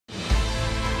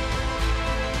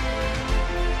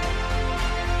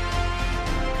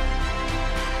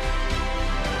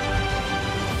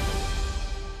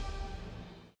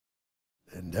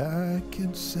and I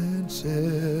can sense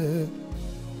it.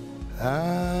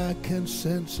 I can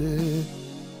sense it.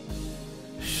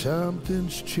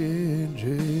 Something's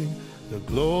changing. The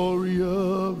glory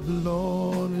of the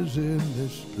Lord is in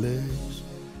this place.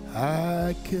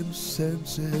 I can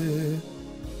sense it.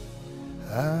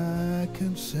 I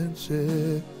can sense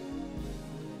it.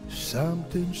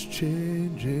 Something's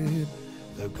changing.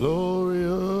 The glory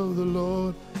of the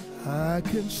Lord, I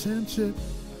can sense it,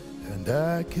 and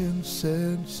I can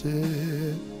sense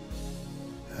it.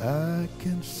 I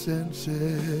can sense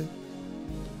it.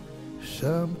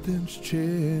 Something's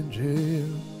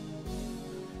changing.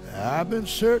 I've been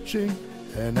searching,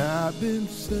 and I've been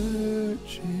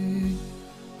searching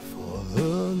for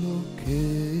the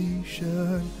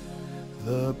location,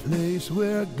 the place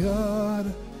where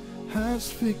God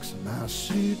has fixed my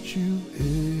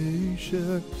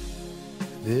situation.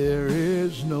 There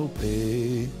is no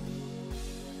pain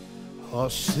or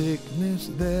sickness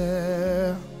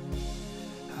there.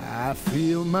 I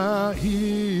feel my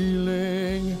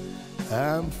healing.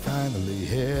 I'm finally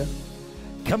here.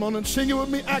 Come on and sing it with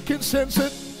me. I can sense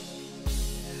it,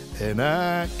 and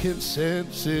I can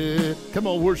sense it. Come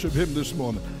on, worship him this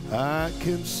morning. I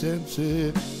can sense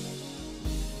it.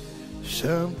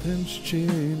 Something's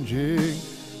changing.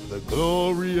 The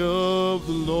glory of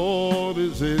the Lord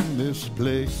is in this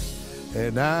place,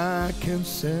 and I can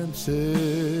sense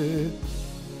it.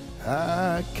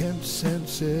 I can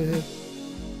sense it.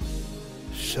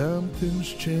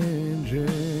 Something's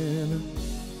changing.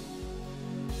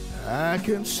 I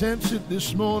can sense it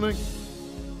this morning.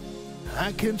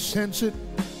 I can sense it.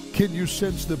 Can you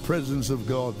sense the presence of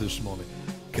God this morning?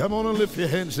 Come on and lift your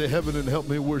hands to heaven and help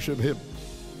me worship him.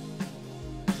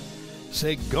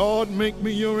 Say, God, make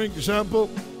me your example.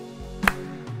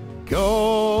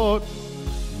 God,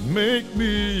 make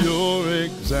me your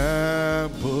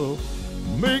example.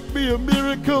 Make me a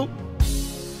miracle.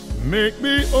 Make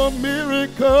me a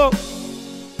miracle,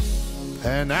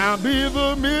 and I'll be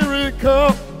the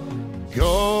miracle.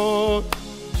 God,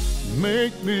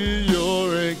 make me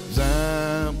your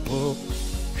example.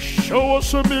 Show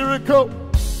us a miracle.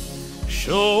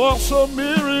 Show us a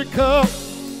miracle,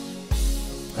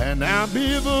 and I'll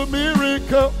be the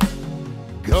miracle.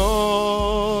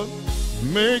 God,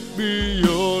 make me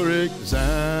your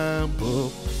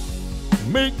example.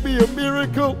 Make me a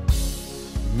miracle.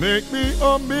 Make me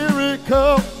a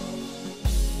miracle,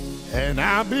 and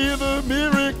I'll be the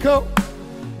miracle.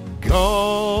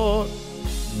 God,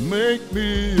 make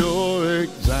me your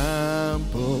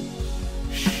example.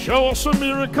 Show us a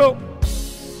miracle.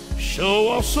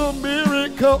 Show us a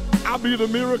miracle. I'll be the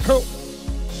miracle.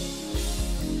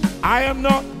 I am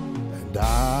not, and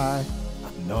I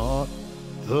am not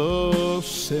the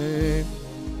same,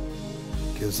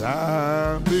 'cause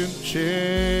I've been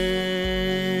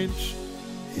changed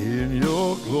in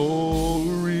your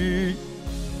glory.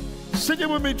 Sing it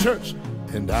with me, church.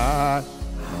 And I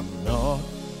am not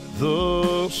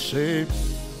the same.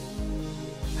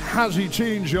 Has he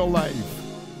changed your life?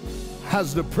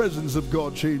 Has the presence of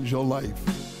God changed your life?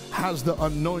 Has the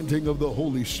anointing of the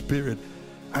Holy Spirit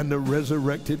and the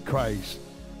resurrected Christ,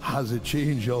 has it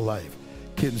changed your life?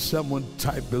 Can someone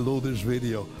type below this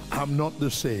video, I'm not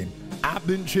the same. I've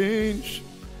been changed.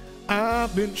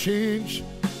 I've been changed.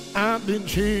 I've been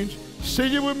changed.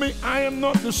 Say it with me. I am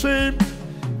not the same.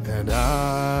 And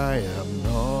I am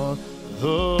not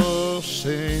the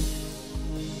same,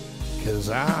 'cause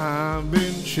I've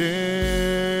been changed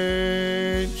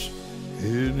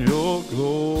in your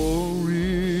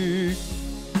glory.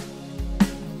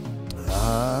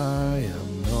 I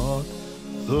am not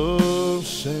the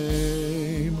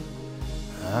same.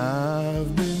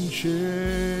 I've been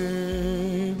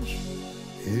changed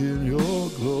in your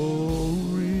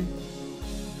glory.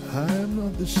 I am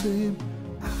not the same.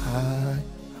 I am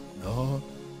not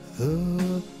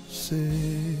the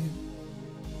same.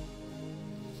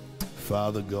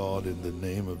 Father God, in the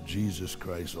name of Jesus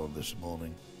Christ on this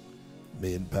morning,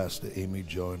 me and Pastor Aimee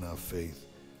join our faith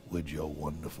with your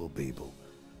wonderful people.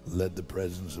 Let the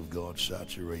presence of God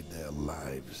saturate their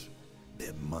lives,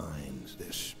 their minds,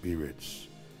 their spirits,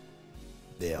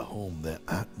 their home, their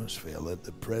atmosphere. Let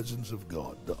the presence of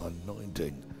God, the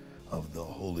anointing of the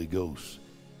Holy Ghost,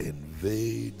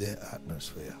 invade their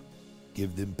atmosphere.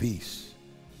 Give them peace.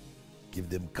 Give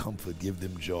them comfort. Give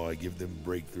them joy. Give them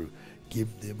breakthrough.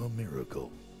 Give them a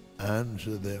miracle.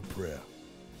 Answer their prayer.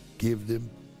 Give them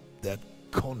that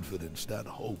confidence, that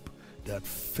hope, that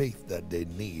faith that they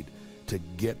need to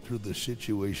get through the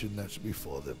situation that's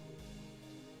before them.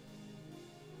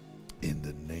 In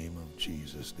the name of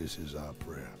Jesus, this is our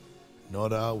prayer.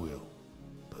 Not our will,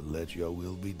 but let your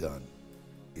will be done.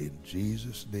 In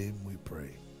Jesus' name we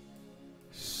pray.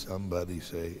 Somebody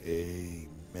say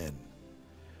amen.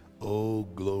 Oh,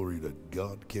 glory to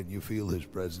God. Can you feel his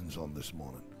presence on this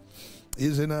morning?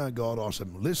 Isn't our God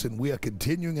awesome? Listen, we are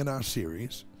continuing in our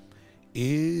series,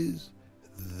 Is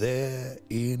there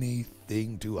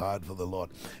anything too hard for the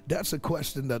Lord? That's a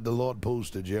question that the Lord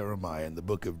posed to Jeremiah in the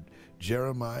book of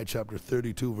Jeremiah chapter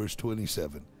 32 verse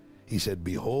 27. He said,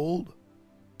 behold,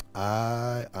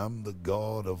 I am the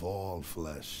God of all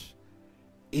flesh.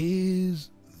 Is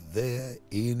there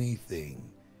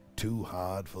anything too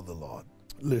hard for the Lord?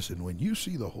 Listen, when you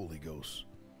see the Holy Ghost,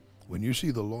 when you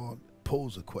see the Lord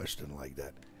pose a question like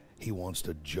that, he wants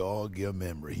to jog your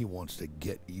memory. He wants to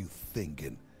get you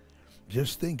thinking.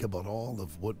 Just think about all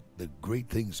of what the great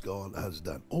things God has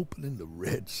done. Opening the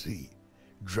Red Sea,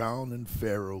 drowning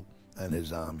Pharaoh and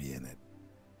his army in it.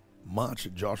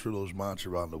 Joshua's march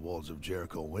around the walls of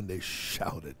Jericho. When they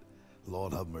shouted,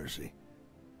 Lord have mercy,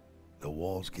 the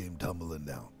walls came tumbling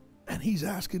down. And he's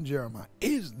asking Jeremiah,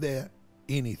 is there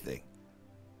anything?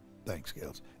 Thanks,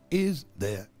 Gales. Is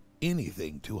there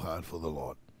anything too hard for the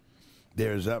Lord?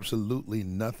 There is absolutely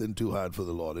nothing too hard for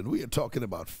the Lord. And we are talking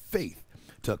about faith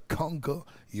to conquer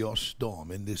your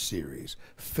storm in this series.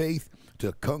 Faith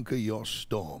to conquer your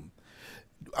storm.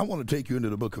 I want to take you into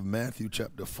the book of Matthew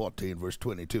chapter 14 verse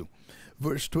 22.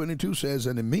 Verse 22 says,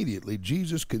 and immediately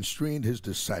Jesus constrained his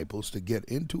disciples to get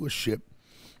into a ship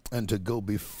and to go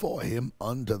before him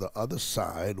unto the other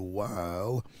side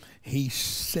while he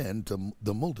sent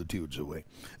the multitudes away.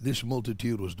 This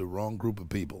multitude was the wrong group of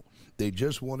people. They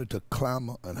just wanted to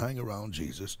clamor and hang around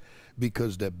Jesus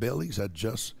because their bellies had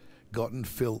just gotten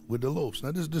filled with the loaves.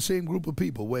 Now, this is the same group of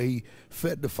people where he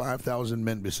fed the 5,000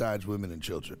 men besides women and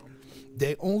children.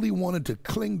 They only wanted to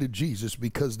cling to Jesus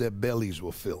because their bellies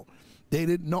were filled. They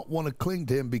did not want to cling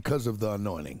to him because of the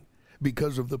anointing,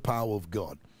 because of the power of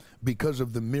God, because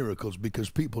of the miracles,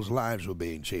 because people's lives were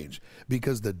being changed,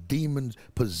 because the demons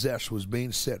possessed was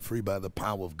being set free by the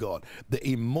power of God. The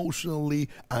emotionally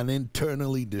and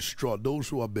internally distraught, those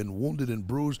who have been wounded and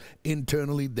bruised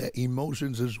internally, their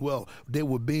emotions as well, they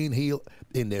were being healed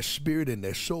in their spirit, in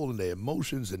their soul, in their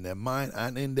emotions, in their mind,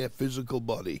 and in their physical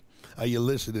body. Are you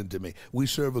listening to me? We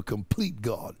serve a complete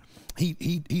God. He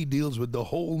deals with the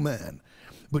whole man.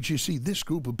 But you see, this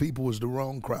group of people was the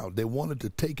wrong crowd. They wanted to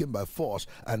take him by force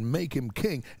and make him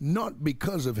king, not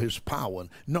because of his power,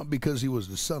 not because he was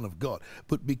the Son of God,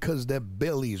 but because their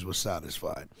bellies were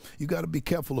satisfied. You got to be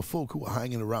careful of folk who are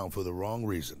hanging around for the wrong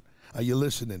reason. Are you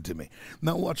listening to me?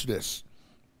 Now watch this.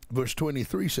 Verse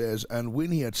 23 says, and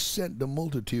when he had sent the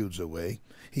multitudes away,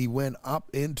 he went up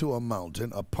into a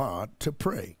mountain apart to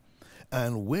pray.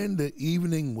 And when the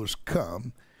evening was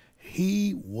come,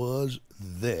 he was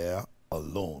there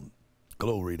alone.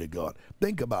 Glory to God.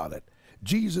 Think about it.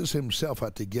 Jesus himself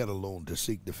had to get alone to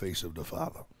seek the face of the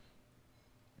Father.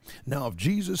 Now, if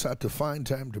Jesus had to find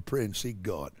time to pray and seek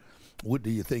God, what do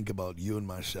you think about you and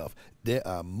myself? There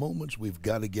are moments we've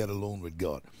got to get alone with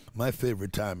God. My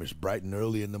favorite time is bright and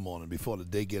early in the morning before the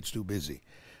day gets too busy.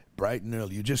 Bright and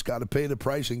early. You just got to pay the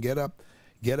price and get up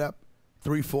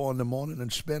 3, 4 in the morning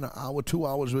and spend an hour, 2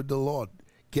 hours with the Lord.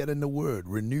 Get in the Word.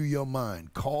 Renew your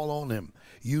mind. Call on him.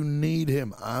 You need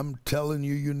him. I'm telling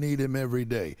you, you need him every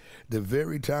day. The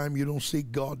very time you don't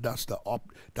seek God, that's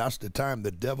the time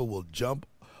the devil will jump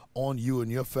on you and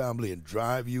your family and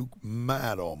drive you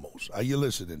mad almost. Are you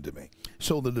listening to me?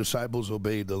 So the disciples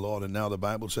obeyed the Lord, and now the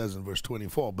Bible says in verse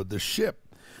 24, but the ship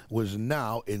was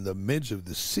now in the midst of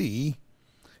the sea,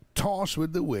 tossed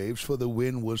with the waves, for the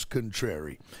wind was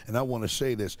contrary. And I want to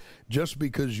say this, just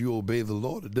because you obey the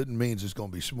Lord, it doesn't mean it's going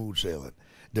to be smooth sailing.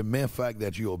 The mere fact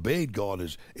that you obeyed God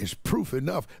is proof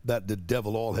enough that the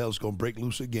devil, all hell's going to break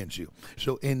loose against you.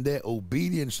 So in their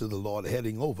obedience to the Lord,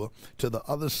 heading over to the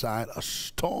other side, a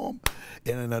storm,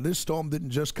 and now this storm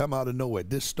didn't just come out of nowhere.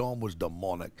 This storm was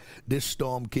demonic. This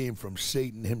storm came from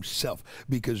Satan himself,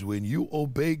 because when you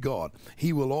obey God,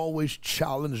 he will always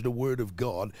challenge the word of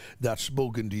God that's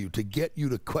spoken to you to get you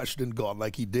to question God,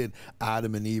 like he did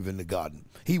Adam and Eve in the garden.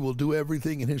 He will do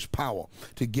everything in his power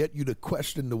to get you to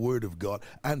question the word of God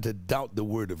and to doubt the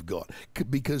word of God,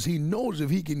 because he knows if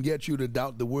he can get you to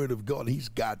doubt the word of God, he's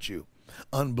got you.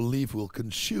 Unbelief will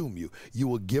consume you. You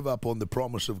will give up on the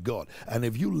promise of God. And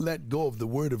if you let go of the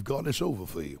word of God, it's over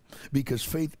for you, because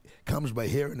faith comes by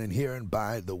hearing, and hearing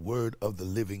by the word of the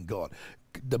living God.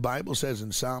 The Bible says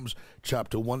in Psalms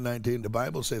chapter 119, the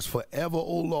Bible says, forever,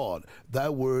 O Lord, thy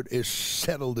word is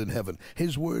settled in heaven.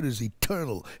 His word is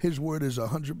eternal. His word is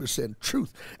 100%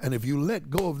 truth. And if you let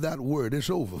go of that word, it's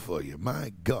over for you.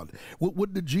 My God.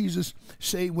 What did Jesus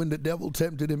say when the devil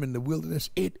tempted him in the wilderness?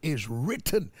 It is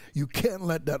written. You can't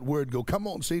let that word go. Come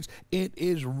on, saints. It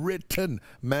is written.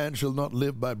 Man shall not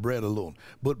live by bread alone,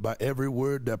 but by every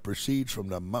word that proceeds from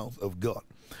the mouth of God.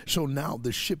 So now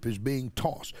the ship is being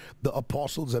tossed. The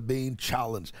apostles are being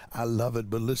challenged. I love it.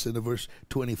 But listen to verse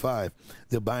 25.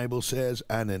 The Bible says,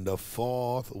 and in the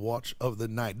fourth watch of the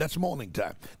night. That's morning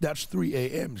time. That's 3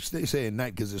 a.m. They say at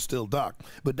night because it's still dark.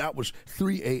 But that was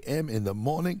 3 a.m. in the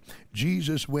morning.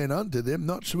 Jesus went unto them,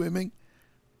 not swimming.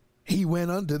 He went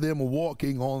unto them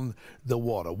walking on the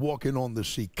water, walking on the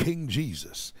sea. King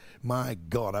Jesus. My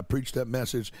God, I preached that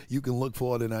message. You can look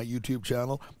for it in our YouTube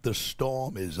channel. The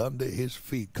storm is under his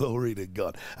feet. Glory to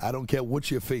God. I don't care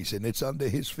what you're facing. It's under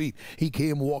his feet. He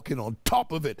came walking on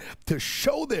top of it to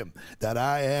show them that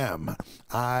I am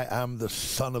the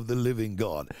Son of the living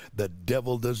God. The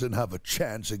devil doesn't have a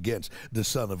chance against the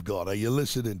Son of God. Are you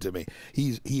listening to me?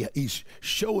 He's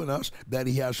showing us that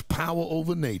he has power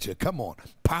over nature. Come on.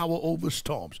 Power over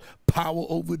storms, power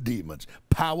over demons,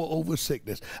 power over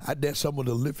sickness. I dare someone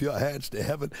to lift your hands to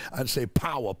heaven and say,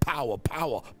 power, power,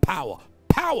 power, power,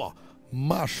 power.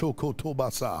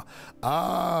 Mashokotobasa.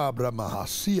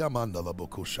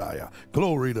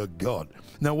 Glory to God.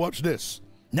 Now watch this.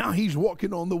 Now he's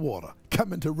walking on the water,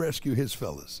 coming to rescue his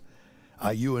fellas.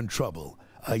 Are you in trouble?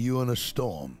 Are you in a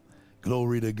storm?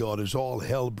 Glory to God. Is all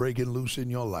hell breaking loose in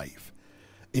your life?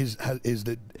 Has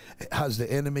the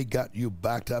enemy got you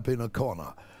backed up in a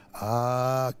corner?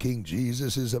 King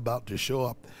Jesus is about to show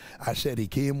up. I said he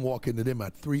came walking to them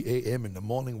at 3 a.m. in the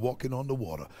morning, walking on the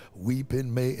water.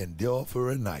 Weeping may endure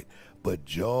for a night, but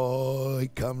joy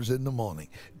comes in the morning.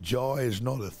 Joy is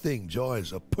not a thing. Joy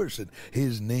is a person.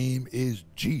 His name is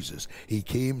Jesus. He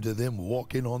came to them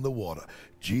walking on the water.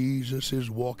 Jesus is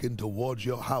walking towards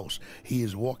your house. He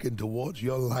is walking towards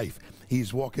your life.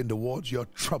 He's walking towards your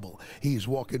trouble. He's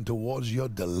walking towards your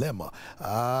dilemma.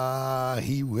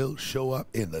 He will show up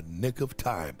in the nick of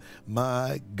time.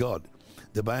 My God.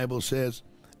 The Bible says,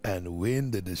 and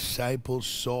when the disciples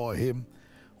saw him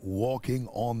walking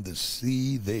on the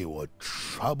sea, they were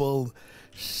troubled,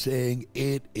 saying,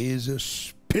 it is a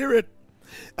spirit.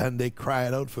 And they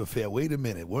cried out for fear. Wait a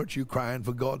minute, weren't you crying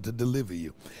for God to deliver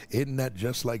you? Isn't that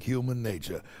just like human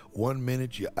nature? 1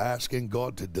 minute you're asking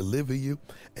God to deliver you,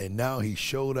 and now he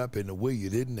showed up in a way you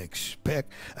didn't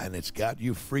expect, and it's got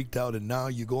you freaked out, and now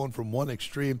you're going from one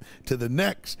extreme to the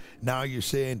next. Now you're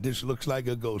saying, this looks like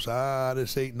a ghost.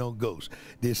 This ain't no ghost.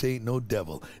 This ain't no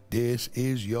devil. This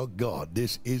is your God.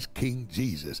 This is King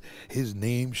Jesus. His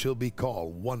name shall be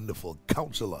called Wonderful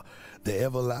Counselor, the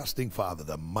Everlasting Father,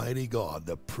 the Mighty God,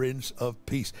 the Prince of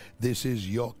Peace. This is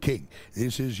your King.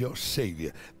 This is your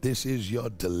Savior. This is your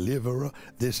Deliverer.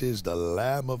 This is the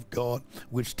Lamb of God,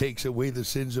 which takes away the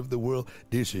sins of the world.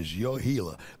 This is your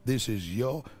Healer. This is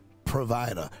your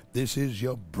Provider. This is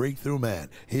your breakthrough man.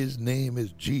 His name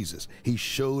is Jesus. He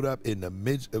showed up in the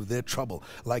midst of their trouble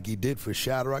like he did for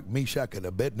Shadrach, Meshach, and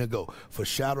Abednego. For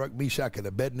Shadrach, Meshach, and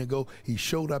Abednego, he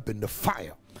showed up in the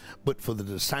fire. But for the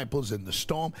disciples in the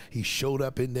storm, he showed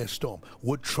up in their storm.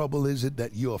 What trouble is it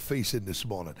that you are facing this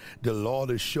morning? The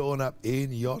Lord is showing up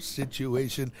in your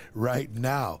situation right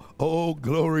now. Oh,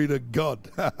 glory to God.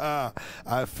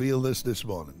 I feel this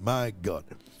morning. My God.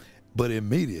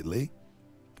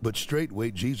 But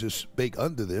straightway Jesus spake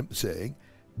unto them, saying,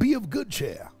 be of good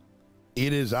cheer.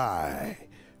 It is I.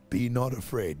 Be not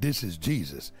afraid. This is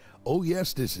Jesus. Oh,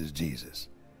 yes, this is Jesus.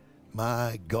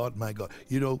 My God, my God.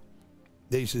 You know,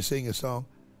 they used to sing a song.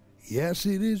 Yes,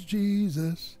 it is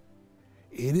Jesus.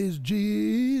 It is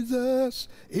Jesus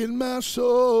in my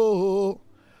soul.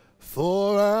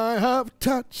 For I have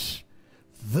touched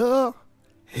the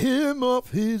hem of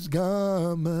his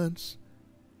garments,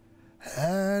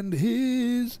 and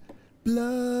his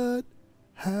blood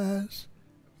has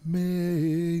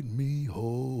made me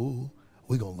whole.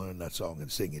 We're going to learn that song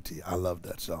and sing it to you. I love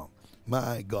that song.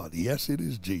 My God, yes, it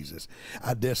is Jesus.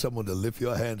 I dare someone to lift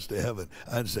your hands to heaven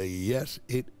and say, yes,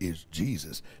 it is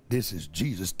Jesus. This is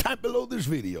Jesus. Type below this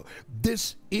video,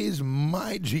 this is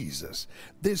my Jesus.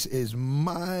 This is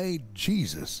my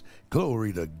Jesus.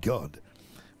 Glory to God.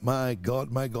 My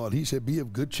God, my God. He said, be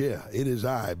of good cheer. It is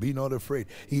I. Be not afraid.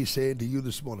 He's saying to you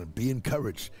this morning, be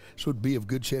encouraged. So be of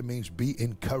good cheer means be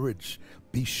encouraged.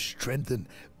 Be strengthened.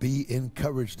 Be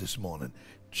encouraged this morning.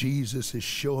 Jesus is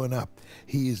showing up.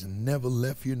 He has never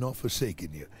left you nor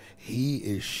forsaken you. He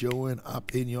is showing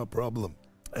up in your problem.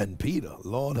 And Peter,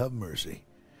 Lord have mercy.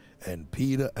 And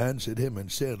Peter answered him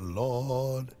and said,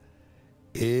 Lord,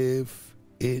 if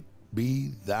it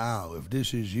be thou, if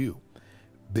this is you,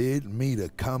 bid me to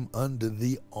come unto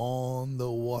thee on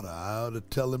the water. I ought to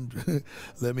tell him,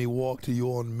 let me walk to you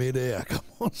on midair. Come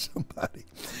on, somebody.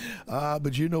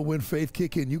 But you know, when faith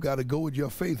kick in, you got to go with your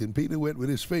faith. And Peter went with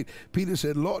his faith. Peter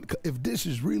said, Lord, if this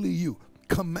is really you,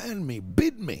 command me,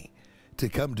 bid me to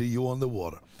come to you on the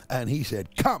water. And he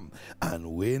said, come.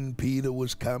 And when Peter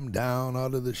was come down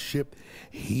out of the ship,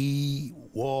 he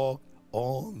walked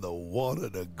on the water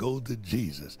to go to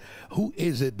Jesus. Who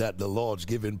is it that the Lord's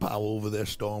given power over their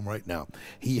storm right now?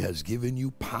 He has given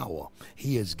you power.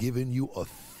 He has given you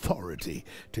authority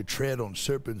to tread on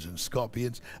serpents and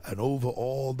scorpions and over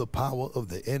all the power of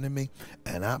the enemy,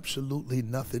 and absolutely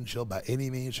nothing shall by any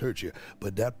means hurt you.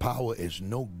 But that power is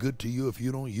no good to you if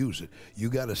you don't use it. You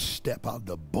got to step out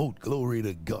the boat. Glory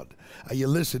to God. Are you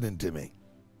listening to me?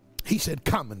 He said,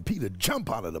 come, and Peter jumped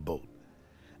out of the boat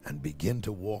and begin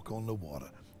to walk on the water.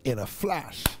 In a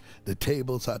flash, the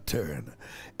tables are turned.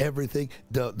 Everything,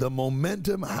 the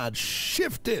momentum had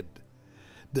shifted.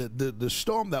 The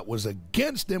storm that was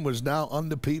against him was now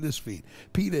under Peter's feet.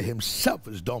 Peter himself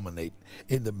is dominating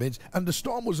in the midst. And the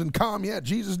storm wasn't calm yet.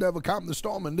 Jesus never calmed the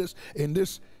storm in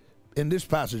this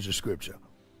passage of scripture.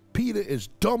 Peter is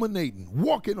dominating,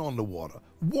 walking on the water,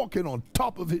 walking on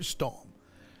top of his storm.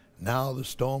 Now the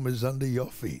storm is under your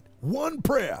feet. One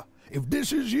prayer. If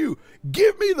this is you,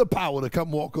 give me the power to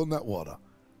come walk on that water.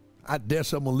 I dare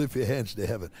someone lift your hands to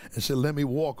heaven and say, let me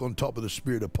walk on top of the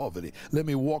spirit of poverty. Let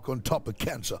me walk on top of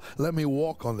cancer. Let me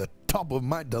walk on the top of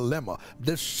my dilemma.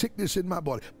 There's sickness in my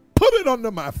body. Put it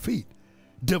under my feet.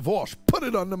 Divorce, put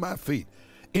it under my feet.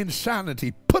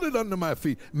 Insanity, put it under my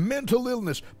feet. Mental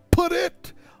illness, put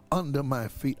it under my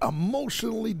feet.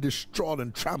 Emotionally distraught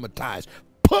and traumatized,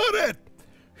 put it.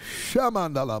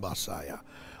 Shamandalabasaya.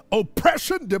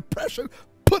 Oppression, depression,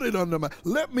 put it under my,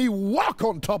 let me walk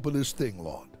on top of this thing,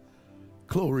 Lord.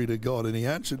 Glory to God. And he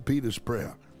answered Peter's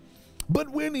prayer. But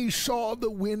when he saw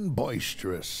the wind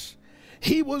boisterous,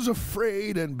 he was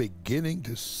afraid and beginning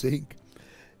to sink.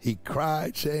 He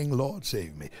cried, saying, Lord,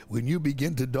 save me. When you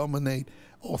begin to dominate,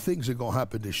 all things are going to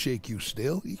happen to shake you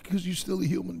still, because you're still a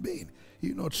human being.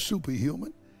 You're not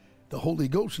superhuman. The Holy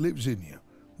Ghost lives in you,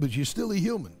 but you're still a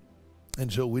human.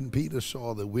 And so when Peter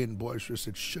saw the wind boisterous,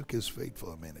 it shook his faith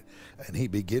for a minute. And he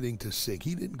beginning to sink.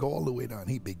 He didn't go all the way down.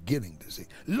 He beginning to sink.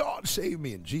 Lord, save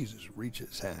me. And Jesus reached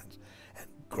his hands and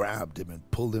grabbed him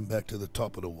and pulled him back to the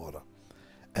top of the water.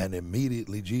 And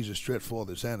immediately Jesus stretched forth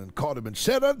his hand and caught him and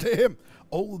said unto him,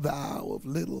 O thou of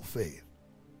little faith,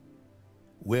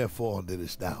 wherefore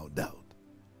didst thou doubt?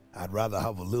 I'd rather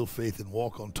have a little faith and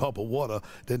walk on top of water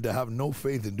than to have no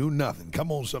faith and do nothing.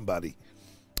 Come on, somebody.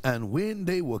 And when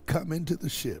they were come into the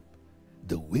ship,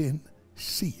 the wind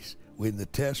ceased. When the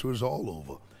test was all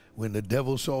over, when the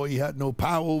devil saw he had no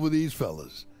power over these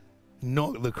fellas,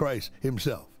 nor the Christ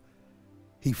himself,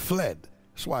 he fled.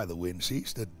 That's why the wind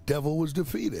ceased. The devil was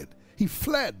defeated. He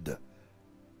fled.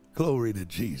 Glory to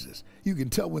Jesus. You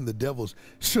can tell when the devil's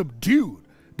subdued.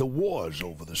 The war is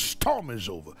over. The storm is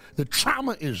over. The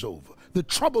trauma is over. The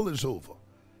trouble is over.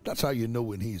 That's how you know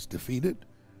when he's defeated.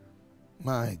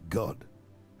 My God.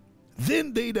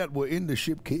 Then they that were in the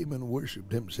ship came and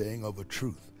worshipped him, saying, Of a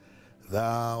truth,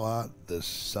 thou art the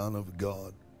Son of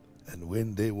God. And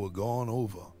when they were gone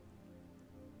over,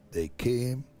 they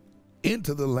came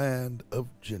into the land of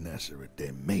Gennesaret.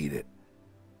 They made it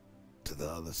to the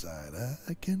other side.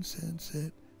 I can sense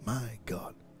it. My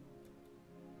God.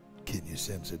 Can you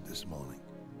sense it this morning?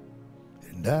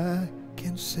 And I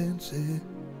can sense it.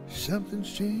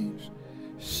 Something's changed.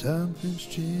 Something's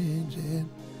changing.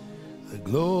 The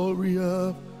glory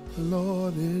of the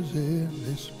Lord is in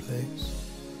this place,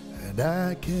 and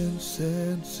I can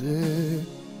sense it.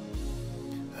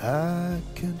 I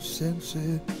can sense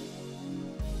it.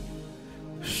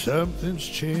 Something's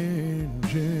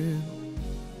changing.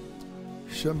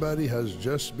 Somebody has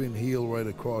just been healed right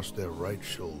across their right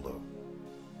shoulder.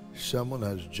 Someone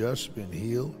has just been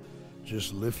healed.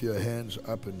 Just lift your hands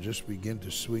up and just begin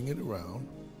to swing it around.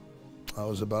 I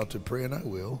was about to pray, and I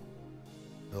will.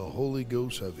 The Holy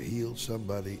Ghost have healed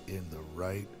somebody in the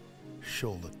right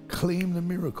shoulder. Claim the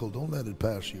miracle. Don't let it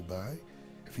pass you by.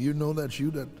 If you know that's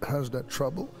you that has that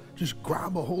trouble, just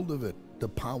grab a hold of it. The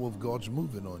power of God's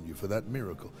moving on you for that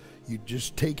miracle. You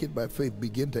just take it by faith.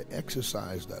 Begin to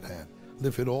exercise that hand.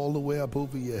 Lift it all the way up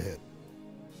over your head.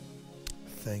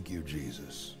 Thank you,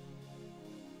 Jesus.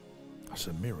 It's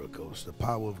a miracle. It's the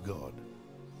power of God.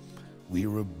 We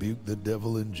rebuke the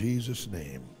devil in Jesus'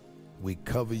 name. We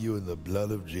cover you in the blood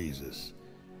of Jesus.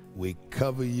 We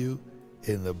cover you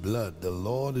in the blood. The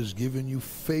Lord has given you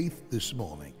faith this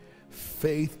morning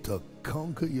faith to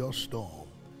conquer your storm.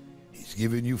 He's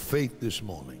given you faith this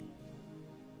morning.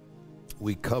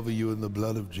 We cover you in the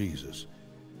blood of Jesus.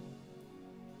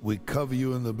 We cover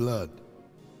you in the blood.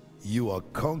 You are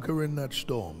conquering that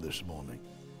storm this morning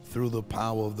through the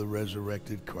power of the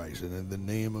resurrected Christ. And in the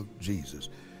name of Jesus,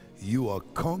 you are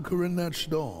conquering that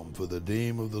storm. For the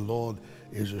name of the Lord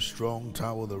is a strong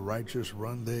tower. The righteous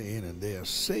run therein and they are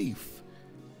safe.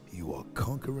 You are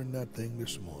conquering that thing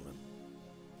this morning.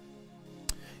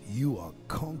 You are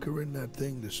conquering that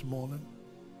thing this morning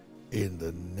in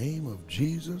the name of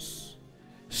Jesus.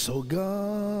 So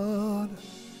God,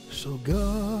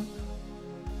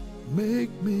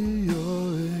 make me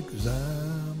your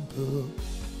example.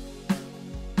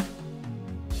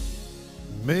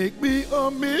 Make me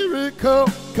a miracle.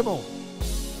 Come on.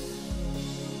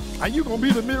 Are you going to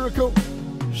be the miracle?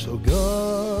 So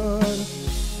God,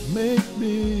 make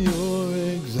me your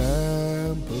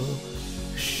example.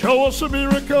 Show us a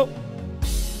miracle.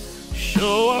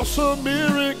 Show us a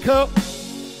miracle.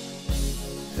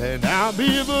 And I'll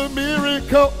be the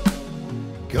miracle.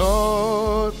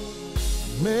 God,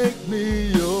 make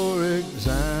me your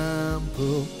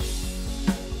example.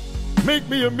 Make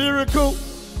me a miracle.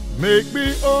 Make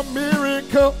me a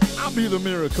miracle. I'll be the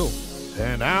miracle.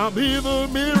 And I'll be the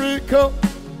miracle.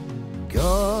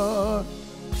 God,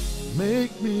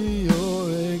 make me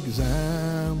your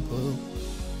example.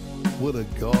 What a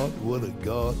God, what a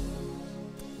God,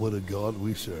 what a God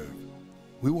we serve.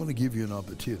 We want to give you an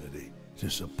opportunity to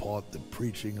support the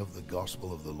preaching of the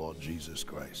gospel of the Lord Jesus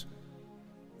Christ.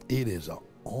 It is an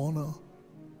honor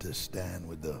to stand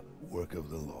with the work of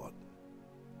the Lord.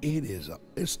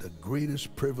 It's the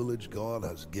greatest privilege God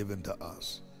has given to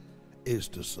us, is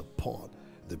to support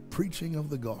the preaching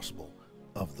of the gospel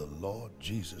of the Lord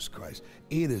Jesus Christ.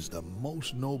 It is the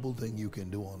most noble thing you can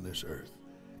do on this earth,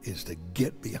 is to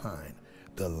get behind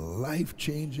the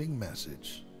life-changing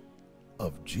message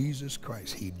of Jesus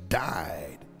Christ. He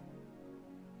died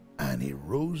and he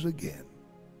rose again.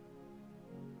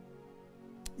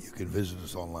 You can visit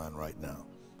us online right now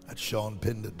at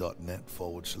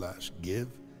seanpinderministries.net/give.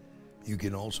 You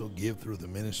can also give through the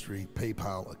ministry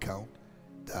PayPal account.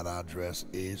 That address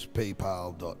is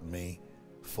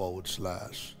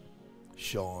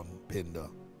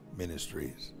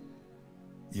paypal.me/SeanPinderMinistries.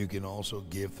 You can also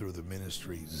give through the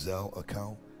ministry Zelle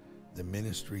account. The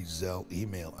ministry Zelle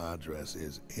email address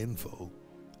is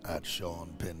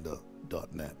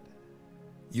info@seanpinder.net.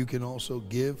 You can also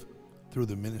give through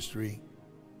the ministry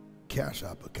Cash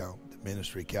App account. The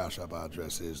ministry Cash App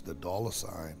address is the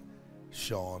 $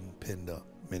 Sean Pinder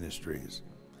Ministries.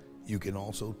 You can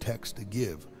also text to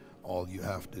give. All you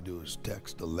have to do is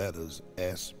text the letters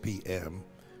SPM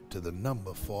to the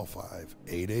number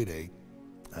 45888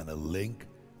 and a link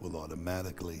will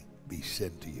automatically be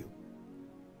sent to you.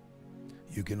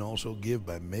 You can also give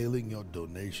by mailing your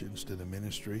donations to the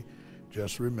ministry.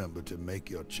 Just remember to make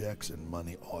your checks and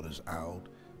money orders out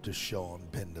to Sean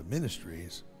Pinder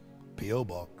Ministries, P.O.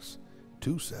 Box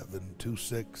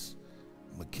 2726,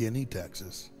 McKinney,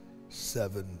 Texas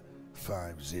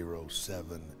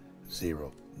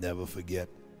 75070. Never forget,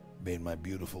 me and my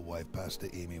beautiful wife, Pastor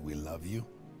Aimee, we love you,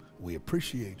 we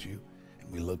appreciate you, and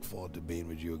we look forward to being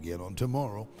with you again on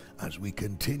tomorrow as we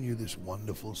continue this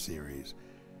wonderful series,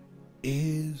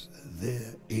 Is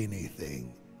There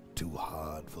Anything Too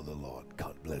Hard for the Lord?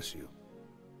 God bless you.